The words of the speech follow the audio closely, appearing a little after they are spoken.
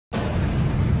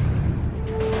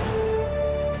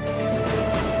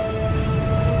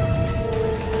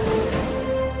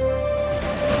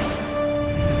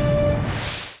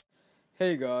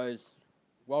Hey guys,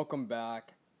 welcome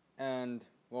back. And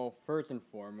well, first and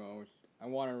foremost, I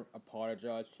want to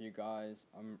apologize to you guys.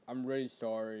 I'm really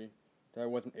sorry that I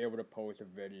wasn't able to post a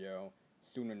video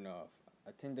soon enough.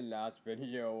 I think the last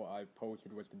video I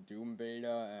posted was the Doom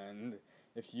beta, and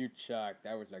if you check,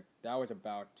 that was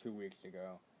about 2 weeks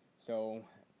ago. So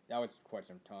that was quite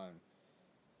some time.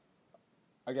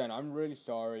 Again, I'm really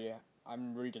sorry.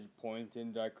 I'm really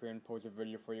disappointed that I couldn't post a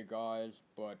video for you guys,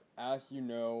 but as you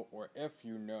know, or if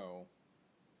you know,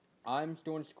 I'm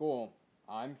still in school.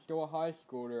 I'm still a high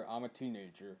schooler. I'm a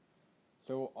teenager.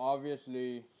 So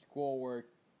obviously, schoolwork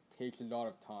takes a lot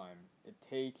of time. It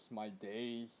takes my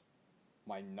days,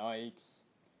 my nights,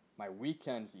 my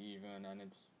weekends even,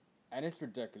 and it's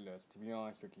ridiculous to be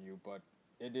honest with you, but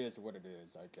it is what it is,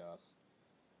 I guess.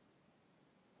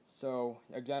 So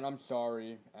again, I'm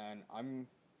sorry, and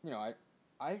you know,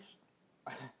 I,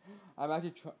 I'm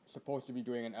actually supposed to be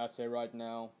doing an essay right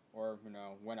now, or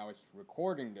when I was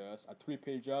recording this, a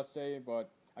 3-page essay.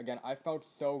 But again, I felt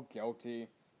so guilty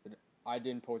that I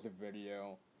didn't post a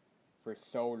video for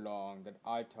so long that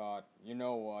I thought, you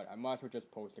know what, I might as well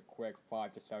just post a quick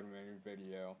 5 to 7 minute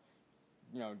video,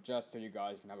 just so you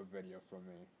guys can have a video from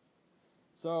me.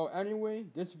 So anyway,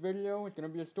 this video is gonna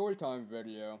be a storytime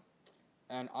video.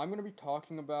 And I'm going to be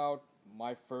talking about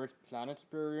my first planet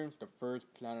experience, the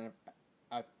first planet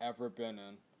I've ever been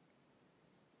in.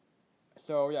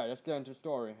 So yeah, let's get into the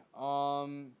story. I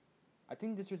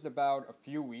think this was about a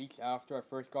few weeks after I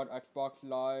first got Xbox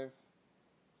Live.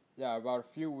 Yeah, about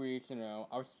a few weeks, I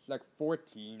was like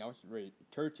 14, I was really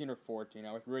 13 or 14,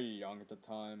 I was really young at the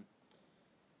time.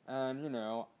 And,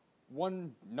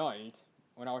 one night,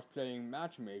 when I was playing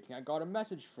matchmaking, I got a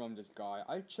message from this guy.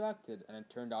 I checked it, and it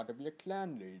turned out to be a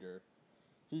clan leader.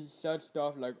 He said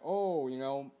stuff like,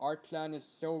 "Oh, our clan is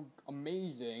so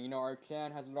amazing. Our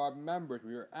clan has a lot of members.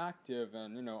 We are active,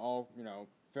 and all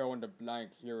fill in the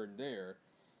blanks here and there."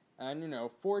 And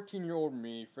 14-year-old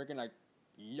me, freaking like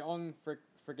young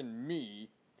freaking me,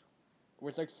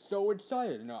 was like so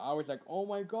excited. I was like, "Oh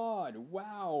my god,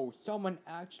 wow! Someone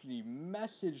actually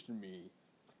messaged me."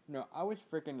 I was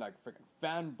freaking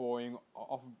fanboying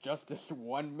off just this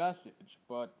one message,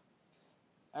 but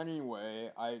anyway,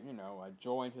 I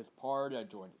joined his party, I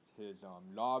joined his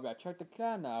lobby, I checked the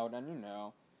clan out, and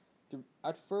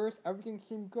at first everything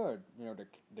seemed good.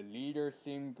 The leader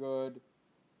seemed good,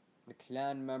 the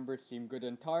clan members seemed good, the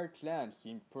entire clan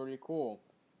seemed pretty cool.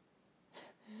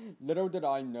 Little did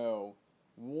I know,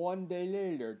 one day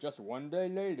later, just one day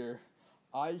later,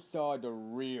 I saw the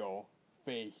real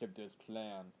face of this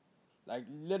clan. Like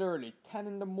literally 10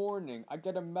 in the morning, I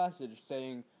get a message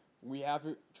saying we have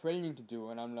a training to do,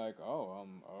 and I'm like, oh,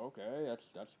 okay,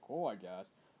 that's cool, I guess.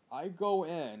 I go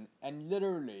in, and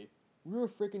literally, we were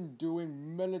freaking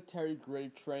doing military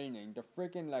grade training. The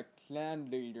freaking like clan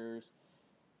leaders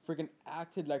freaking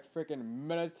acted like freaking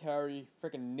military,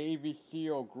 freaking Navy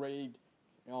SEAL grade,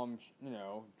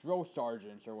 drill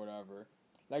sergeants or whatever.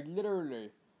 Like literally,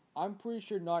 I'm pretty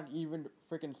sure not even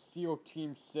freaking SEAL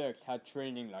Team 6 had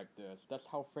training like this. That's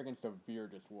how freaking severe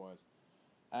this was.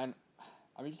 And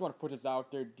I just want to put this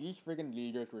out there. These freaking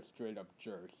leaders were straight up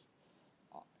jerks.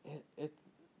 It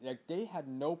like they had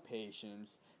no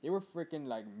patience. They were freaking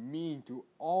like mean to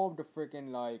all the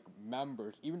freaking like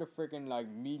members, even the freaking like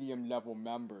medium level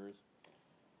members.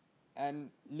 And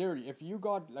literally, if you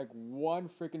got like one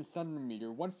freaking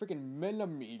centimeter, one freaking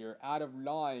millimeter out of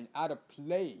line, out of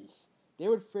place, they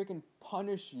would freaking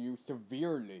punish you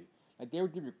severely. Like they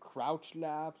would give you crouch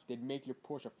laps. They'd make you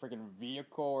push a freaking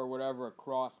vehicle or whatever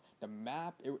across the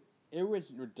map. It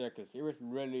was ridiculous. It was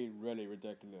really really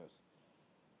ridiculous.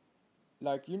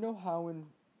 Like how in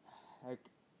like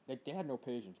like they had no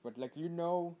patience, but like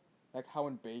how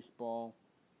in baseball,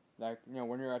 like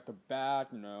when you're at the bat,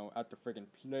 at the freaking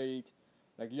plate,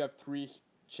 like you have three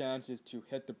chances to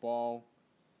hit the ball,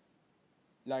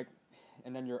 like,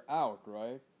 and then you're out,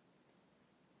 right?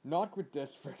 Not with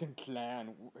this freaking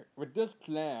clan. With this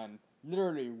clan,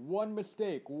 literally one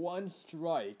mistake, one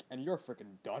strike, and you're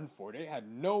freaking done for. They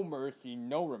had no mercy,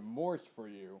 no remorse for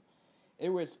you. He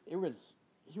was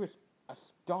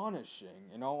astonishing,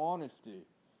 in all honesty.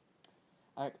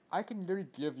 I can literally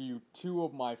give you two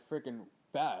of my freaking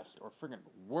best or freaking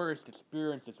worst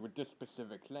experiences with this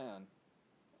specific clan.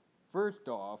 First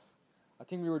off, I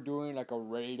think we were doing like a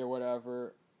raid or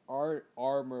whatever. Our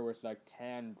armor was like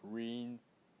tan green,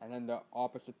 and then the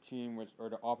opposite team was, or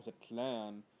the opposite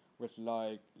clan was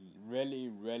like really,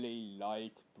 really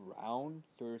light brown.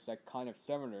 So it was like kind of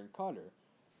similar in color.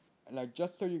 And like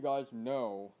just so you guys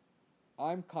know,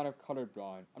 I'm kind of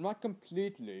colorblind. I'm not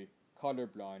completely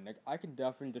colorblind. Like I can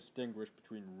definitely distinguish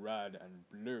between red and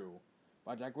blue.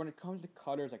 But like when it comes to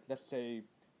colors, like let's say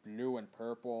blue and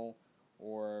purple,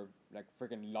 or like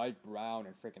freaking light brown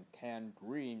and freaking tan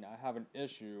green, I have an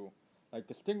issue like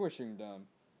distinguishing them.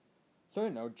 So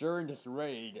during this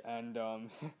raid, and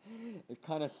it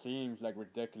kind of seems like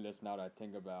ridiculous now that I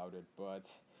think about it, but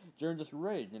during this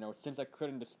raid, since I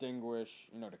couldn't distinguish,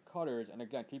 the colors, and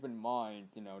again, keep in mind,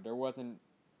 there wasn't,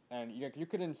 and you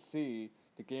couldn't see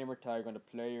the gamer tag on the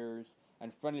players,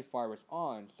 and friendly fire was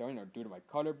on, so due to my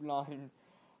colorblind,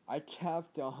 I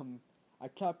kept I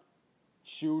kept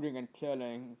shooting and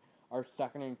killing our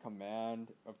second in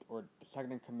command or the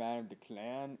second in command of the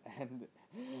clan, and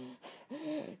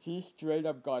he straight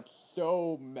up got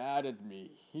so mad at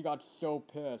me. He got so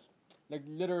pissed, like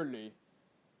literally.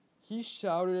 He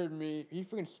shouted at me. He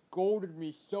freaking scolded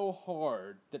me so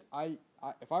hard that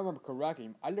if I remember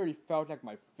correctly, I literally felt like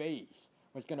my face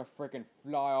was gonna freaking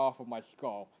fly off of my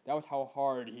skull. That was how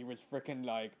hard he was freaking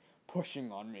like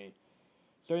pushing on me.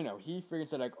 So, he freaking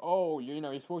said, like, oh,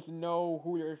 you're supposed to know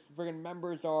who your freaking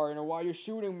members are, why you're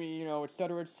shooting me,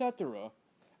 etc., etc.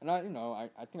 And I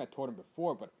think I told him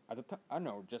before, but at the time, I don't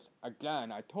know, just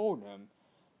again, I told him,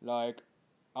 like,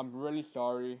 I'm really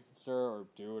sorry, sir, or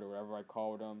dude, or whatever I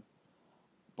called him,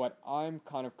 but I'm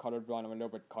kind of colorblind. I'm a little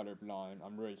bit colorblind.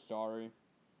 I'm really sorry.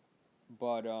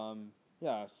 But,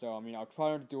 yeah, so, I mean, I'll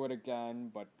try not to do it again,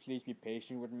 but please be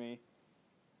patient with me.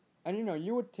 And,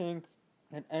 you would think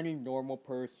and any normal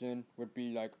person would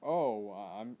be like, "Oh,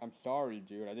 I'm sorry,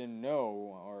 dude. I didn't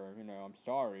know," or "I'm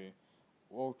sorry.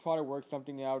 We'll try to work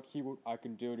something out. See what I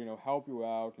can do to help you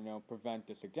out. Prevent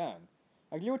this again."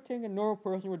 Like you would think a normal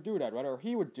person would do that, right? Or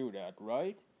he would do that,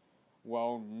 right?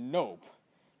 Well, nope.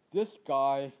 This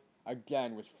guy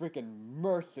again was freaking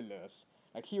merciless.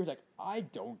 Like he was like, "I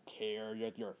don't care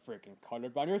that you're freaking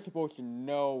colorblind. You're supposed to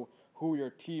know who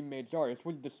your teammates are. You're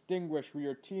supposed to distinguish who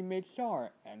your teammates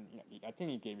are." And I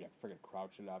think he gave me like freaking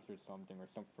crouch collapse or something, or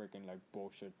some freaking like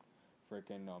bullshit,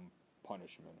 freaking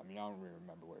punishment. I mean, I don't really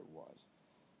remember what it was.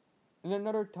 And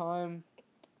another time,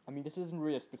 I mean, this isn't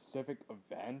really a specific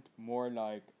event, more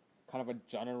like kind of a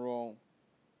general,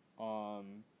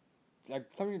 um, like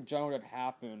something general that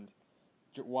happened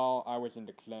while I was in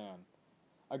the clan.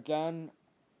 Again,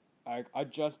 I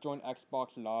just joined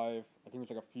Xbox Live. I think it was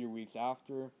like a few weeks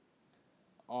after.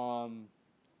 Um,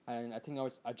 and I think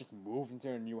I just moved into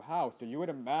a new house. So you would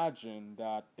imagine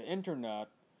that the internet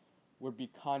would be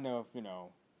kind of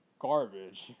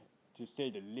garbage, to say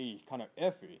the least, kind of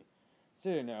iffy.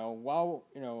 So while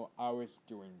I was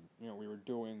doing we were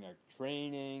doing like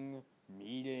training,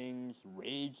 meetings,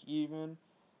 raids even.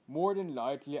 More than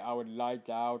likely, I would light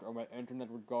out or my internet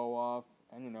would go off,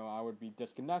 and I would be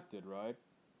disconnected, right?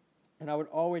 And I would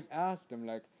always ask them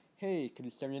like, "Hey, can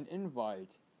you send me an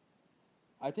invite?"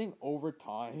 I think over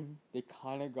time they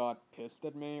kind of got pissed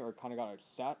at me or kind of got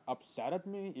upset at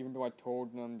me, even though I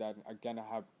told them that again I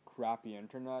have crappy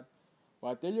internet.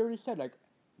 But they literally said like,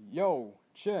 "Yo,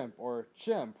 chimp or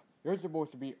chimp, you're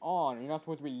supposed to be on. You're not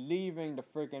supposed to be leaving the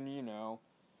freaking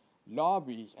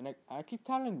lobbies." And I kept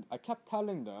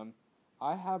telling them,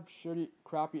 I have shitty,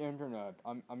 crappy internet.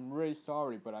 I'm really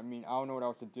sorry, but I mean I don't know what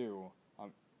else to do.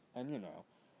 And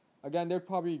again, they'd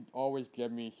probably always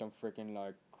give me some freaking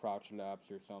like crouch laps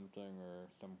or something or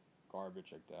some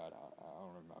garbage like that. I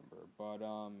don't remember, but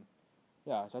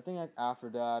yeah. So I think like after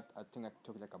that, I think I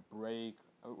took like a break.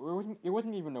 It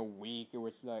wasn't even a week. It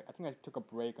was like I think I took a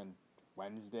break on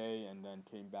Wednesday and then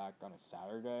came back on a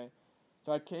Saturday.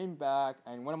 So I came back,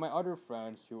 and one of my other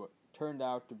friends who turned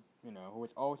out to who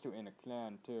was also in a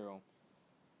clan too.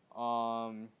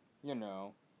 Um, you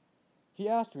know, he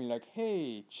asked me like,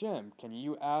 "Hey, Chim, can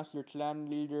you ask your clan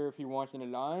leader if he wants an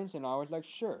alliance?" And I was like,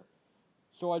 "Sure."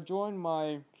 So I joined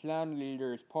my clan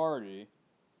leader's party,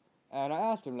 and I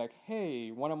asked him like,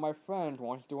 "Hey, one of my friends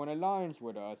wants to do an alliance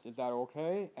with us. Is that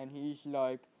okay?" And he's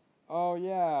like, "Oh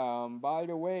yeah. By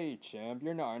the way, Chimp,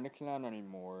 you're not in the clan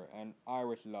anymore." And I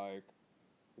was like,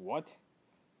 "What?"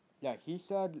 Yeah, he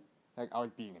said like I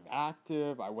was being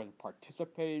inactive, I wasn't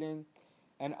participating,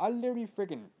 and I literally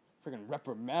freaking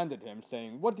reprimanded him,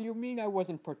 saying, "What do you mean I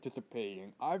wasn't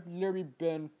participating? I've literally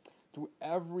been to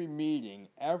every meeting,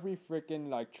 every freaking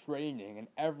like training, and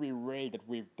every raid that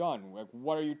we've done. Like,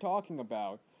 what are you talking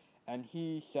about?" And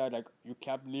he said like you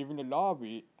kept leaving the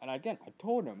lobby, and again I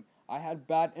told him I had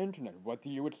bad internet. What do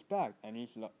you expect? And he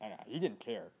didn't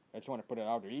care. I just want to put it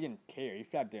out there. He didn't care. He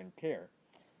flat didn't care.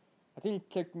 I think he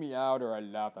kicked me out or I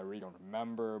left. I really don't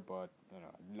remember, but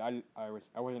I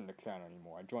wasn't in the clan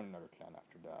anymore. I joined another clan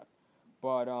after that.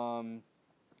 But I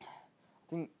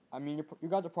think I mean you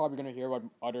guys are probably gonna hear about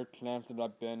other clans that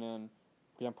I've been in.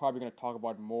 Because I'm probably gonna talk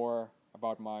about more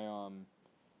about my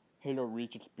Halo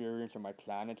Reach experience or my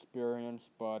clan experience,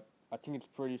 but I think it's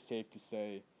pretty safe to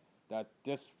say that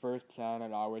this first clan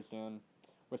that I was in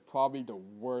was probably the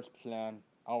worst clan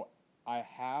I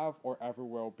have or ever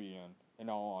will be in. In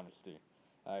all honesty,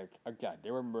 like again, they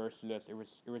were merciless. It was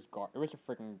a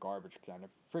freaking garbage clan.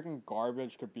 If freaking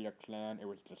garbage could be a clan, it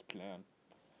was this clan.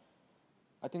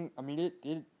 I mean, they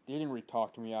didn't really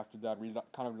talk to me after that.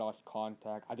 Kind of lost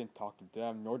contact. I didn't talk to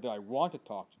them, nor did I want to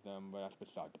talk to them, but that's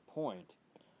beside the point.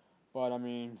 But I don't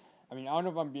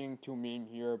know if I'm being too mean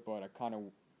here, but I kind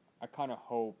of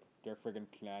hope their friggin'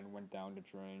 clan went down the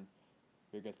drain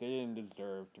because they didn't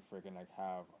deserve to friggin' like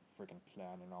have a friggin'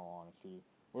 clan in all honesty,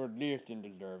 or at least didn't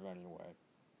deserve anyway.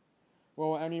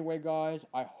 Well, anyway, guys,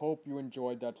 I hope you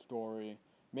enjoyed that story.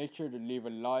 Make sure to leave a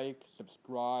like,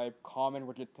 subscribe, comment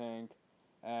what you think,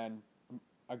 and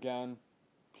again,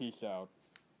 peace out.